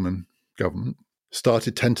West German government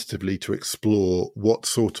started tentatively to explore what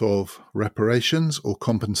sort of reparations or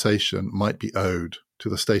compensation might be owed to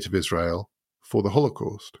the state of Israel for the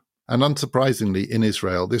Holocaust. And unsurprisingly, in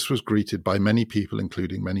Israel, this was greeted by many people,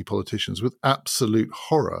 including many politicians, with absolute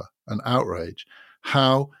horror and outrage.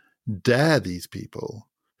 How dare these people,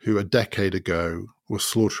 who a decade ago were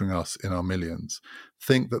slaughtering us in our millions,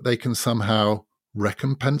 think that they can somehow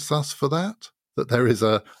recompense us for that? That there is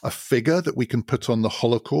a figure that we can put on the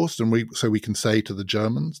Holocaust, and so we can say to the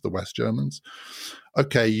Germans, the West Germans,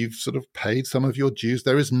 okay, you've sort of paid some of your dues.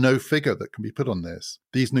 There is no figure that can be put on this.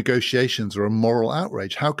 These negotiations are a moral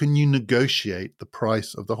outrage. How can you negotiate the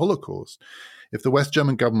price of the Holocaust? If the West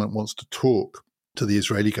German government wants to talk to the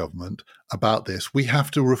Israeli government about this, we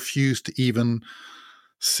have to refuse to even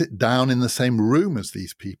sit down in the same room as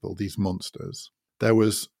these people, these monsters. There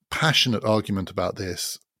was passionate argument about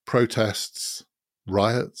this, protests,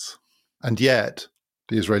 riots, and yet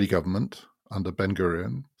the Israeli government under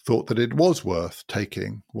Ben-Gurion thought that it was worth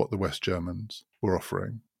taking what the West Germans were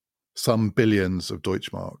offering, some billions of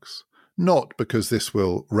Deutschmarks, not because this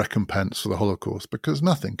will recompense for the Holocaust, because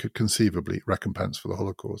nothing could conceivably recompense for the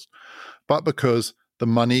Holocaust, but because the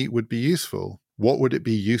money would be useful. What would it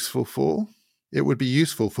be useful for? It would be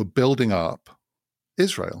useful for building up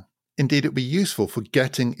Israel. Indeed, it would be useful for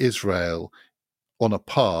getting Israel on a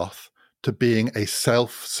path to being a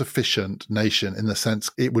self-sufficient nation, in the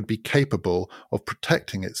sense it would be capable of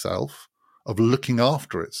protecting itself, of looking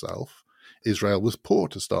after itself. Israel was poor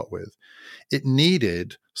to start with. It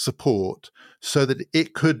needed support so that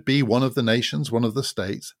it could be one of the nations, one of the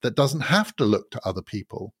states, that doesn't have to look to other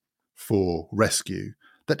people for rescue,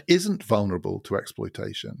 that isn't vulnerable to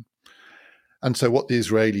exploitation. And so what the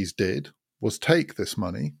Israelis did was take this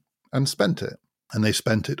money and spent it. And they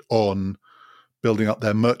spent it on building up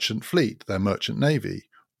their merchant fleet, their merchant navy,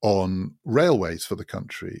 on railways for the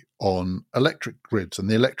country, on electric grids and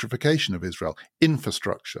the electrification of Israel,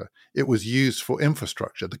 infrastructure. It was used for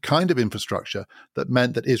infrastructure, the kind of infrastructure that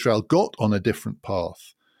meant that Israel got on a different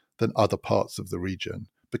path than other parts of the region,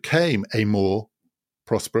 became a more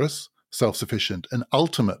prosperous, self-sufficient, and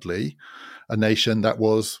ultimately a nation that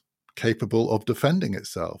was capable of defending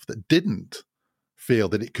itself, that didn't feel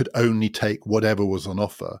that it could only take whatever was on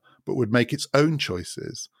offer, but would make its own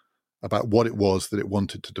choices about what it was that it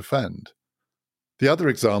wanted to defend. The other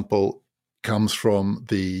example comes from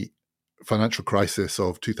the financial crisis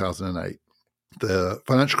of 2008. The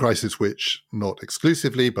financial crisis which not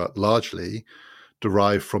exclusively but largely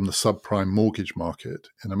derived from the subprime mortgage market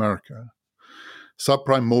in America.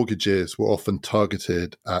 Subprime mortgages were often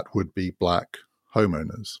targeted at would-be black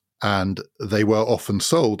homeowners, and they were often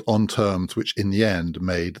sold on terms which in the end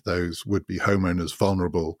made those would-be homeowners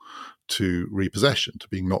vulnerable to repossession,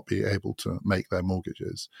 to not be able to make their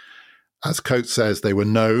mortgages. As Coates says, they were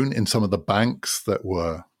known in some of the banks that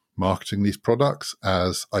were marketing these products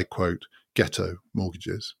as, I quote, ghetto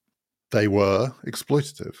mortgages. They were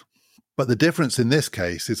exploitative. But the difference in this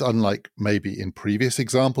case is, unlike maybe in previous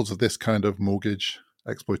examples of this kind of mortgage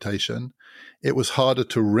exploitation, it was harder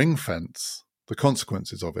to ring-fence the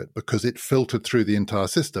consequences of it because it filtered through the entire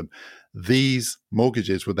system. These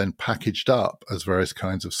mortgages were then packaged up as various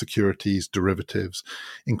kinds of securities, derivatives,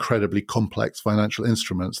 incredibly complex financial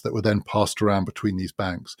instruments that were then passed around between these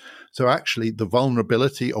banks. So actually, the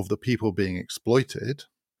vulnerability of the people being exploited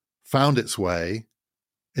found its way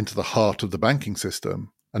into the heart of the banking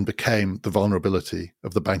system and became the vulnerability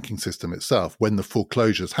of the banking system itself. When the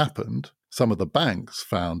foreclosures happened, some of the banks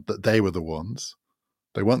found that they were the ones.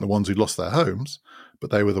 They weren't the ones who lost their homes, but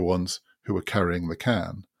they were the ones who were carrying the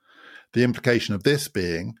can. The implication of this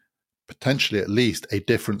being potentially at least a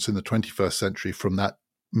difference in the 21st century from that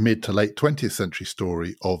mid to late 20th century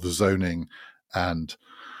story of zoning and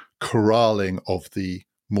corralling of the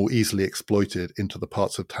more easily exploited into the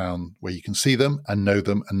parts of town where you can see them and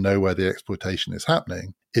know where the exploitation is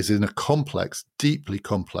happening, is in a complex, deeply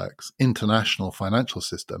complex international financial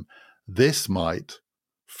system. This might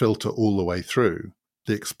filter all the way through.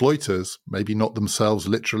 The exploiters, maybe not themselves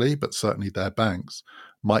literally, but certainly their banks,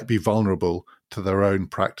 might be vulnerable to their own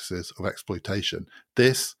practices of exploitation.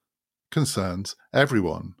 This concerns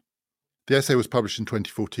everyone. The essay was published in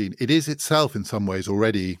 2014. It is itself in some ways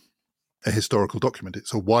already a historical document.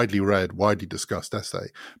 It's a widely read, widely discussed essay,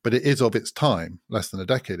 but it is of its time, less than a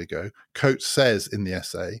decade ago. Coates says in the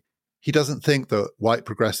essay, he doesn't think that white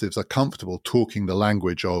progressives are comfortable talking the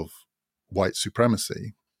language of white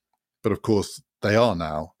supremacy. But of course, they are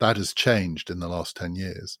now. That has changed in the last 10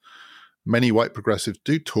 years. Many white progressives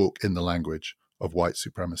do talk in the language of white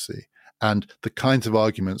supremacy. And the kinds of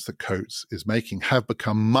arguments that Coates is making have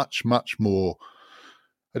become much, much more,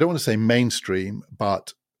 I don't want to say mainstream,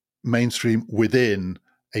 but mainstream within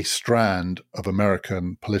a strand of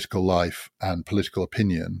American political life and political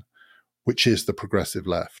opinion, which is the progressive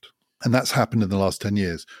left. And that's happened in the last 10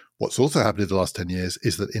 years. What's also happened in the last 10 years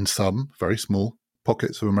is that in some very small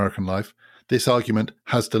pockets of American life, this argument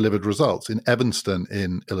has delivered results. In Evanston,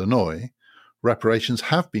 in Illinois, reparations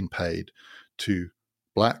have been paid to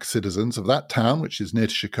black citizens of that town, which is near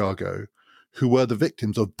to Chicago, who were the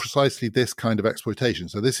victims of precisely this kind of exploitation.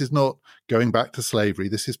 So this is not going back to slavery.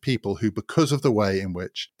 This is people who, because of the way in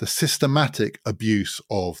which the systematic abuse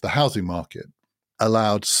of the housing market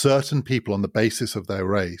allowed certain people on the basis of their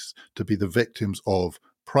race to be the victims of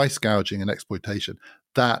price gouging and exploitation,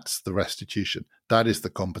 that's the restitution. That is the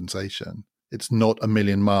compensation. It's not a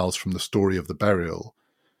million miles from the story of the burial,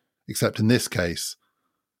 except in this case,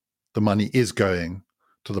 the money is going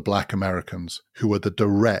to the black Americans who were the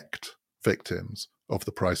direct victims of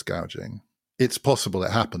the price gouging. It's possible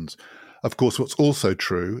it happens. Of course, what's also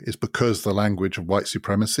true is because the language of white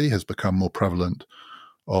supremacy has become more prevalent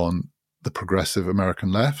on the progressive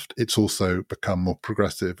American left, it's also become more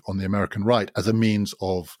progressive on the American right as a means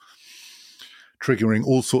of triggering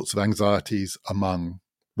all sorts of anxieties among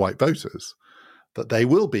white voters, that they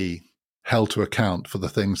will be held to account for the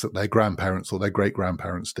things that their grandparents or their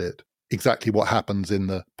great-grandparents did. Exactly what happens in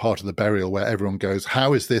the part of the burial where everyone goes,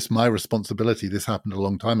 how is this my responsibility? This happened a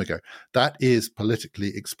long time ago. That is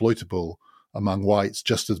politically exploitable among whites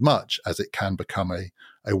just as much as it can become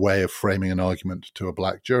a way of framing an argument to a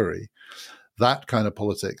black jury. That kind of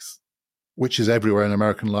politics, which is everywhere in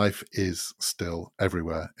American life, is still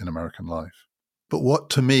everywhere in American life. But what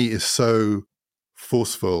to me is so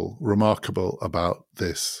forceful, remarkable about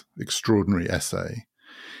this extraordinary essay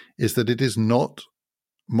is that it is not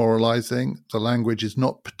moralizing. The language is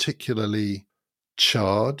not particularly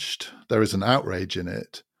charged. There is an outrage in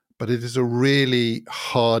it, but it is a really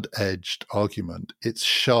hard-edged argument. It's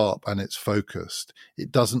sharp and it's focused.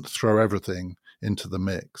 It doesn't throw everything into the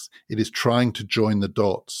mix. It is trying to join the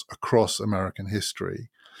dots across American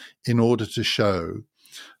history in order to show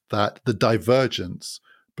that the divergence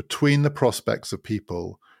between the prospects of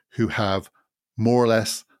people who have more or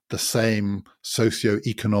less the same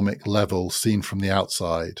socioeconomic level seen from the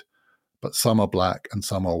outside, but some are black and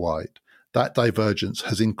some are white, that divergence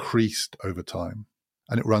has increased over time.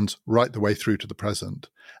 And it runs right the way through to the present.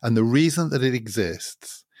 And the reason that it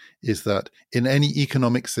exists is that in any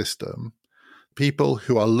economic system, people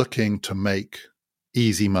who are looking to make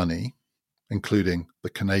easy money, including the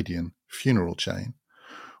Canadian funeral chain,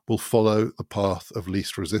 will follow the path of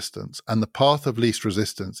least resistance. And the path of least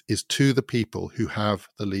resistance is to the people who have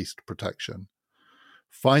the least protection.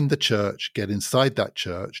 Find the church, get inside that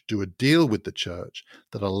church, do a deal with the church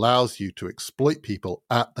that allows you to exploit people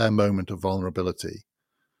at their moment of vulnerability.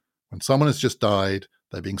 When someone has just died,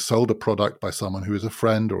 they're being sold a product by someone who is a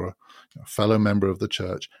friend or a fellow member of the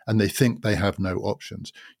church, and they think they have no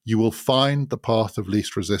options. You will find the path of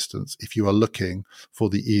least resistance if you are looking for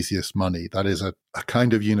the easiest money. That is a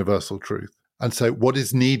kind of universal truth. And so what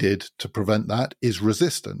is needed to prevent that is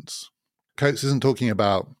resistance. Coates isn't talking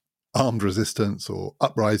about armed resistance or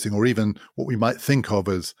uprising or even what we might think of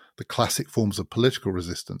as the classic forms of political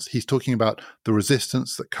resistance. He's talking about the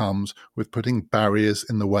resistance that comes with putting barriers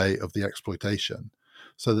in the way of the exploitation,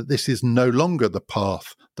 so that this is no longer the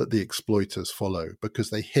path that the exploiters follow because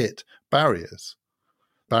they hit barriers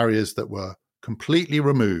that were completely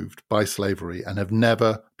removed by slavery and have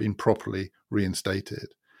never been properly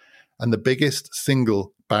reinstated. And the biggest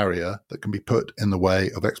single barrier that can be put in the way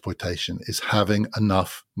of exploitation is having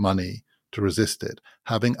enough money to resist it,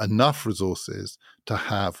 having enough resources to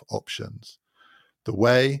have options. The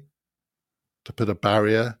way to put a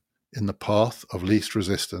barrier in the path of least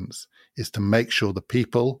resistance is to make sure the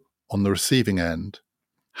people on the receiving end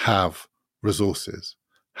have resources,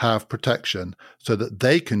 have protection, so that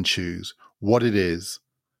they can choose what it is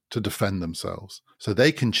to defend themselves. So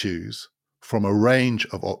they can choose from a range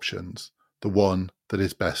of options the one that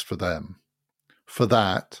is best for them. For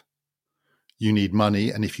that, you need money,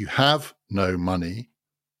 and if you have no money,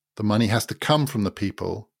 the money has to come from the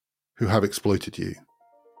people who have exploited you.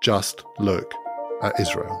 Just look at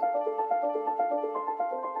Israel.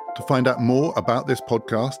 To find out more about this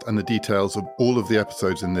podcast and the details of all of the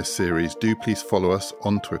episodes in this series, do please follow us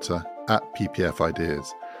on Twitter at PPF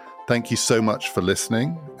Ideas. Thank you so much for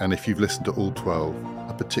listening, and if you've listened to all 12,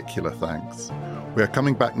 a particular thanks. We are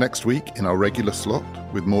coming back next week in our regular slot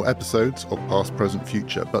with more episodes of Past, Present,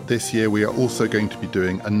 Future, but this year we are also going to be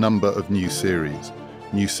doing a number of new series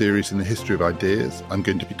in the history of ideas. I'm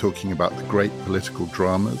going to be talking about the great political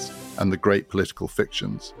dramas and the great political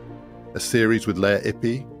fictions. A series with Leah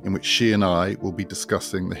Ippey, in which she and I will be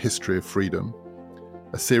discussing the history of freedom.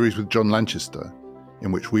 A series with John Lanchester,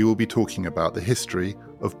 in which we will be talking about the history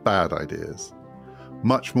of bad ideas.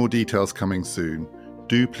 Much more details coming soon.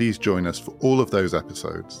 Do please join us for all of those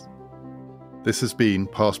episodes. This has been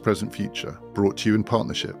Past, Present, Future, brought to you in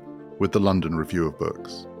partnership with the London Review of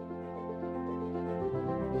Books.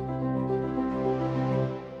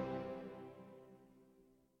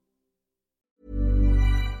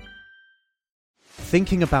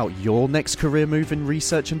 Thinking about your next career move in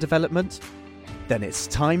research and development? Then it's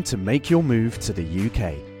time to make your move to the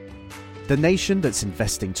UK. The nation that's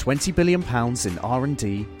investing £20 billion in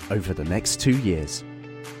R&D over the next 2 years.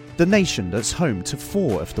 The nation that's home to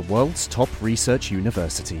 4 of the world's top research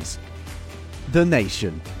universities. The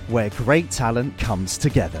nation where great talent comes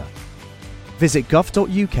together. Visit gov.uk/great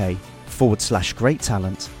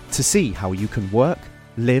talent to see how you can work,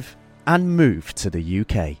 live and move to the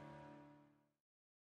UK.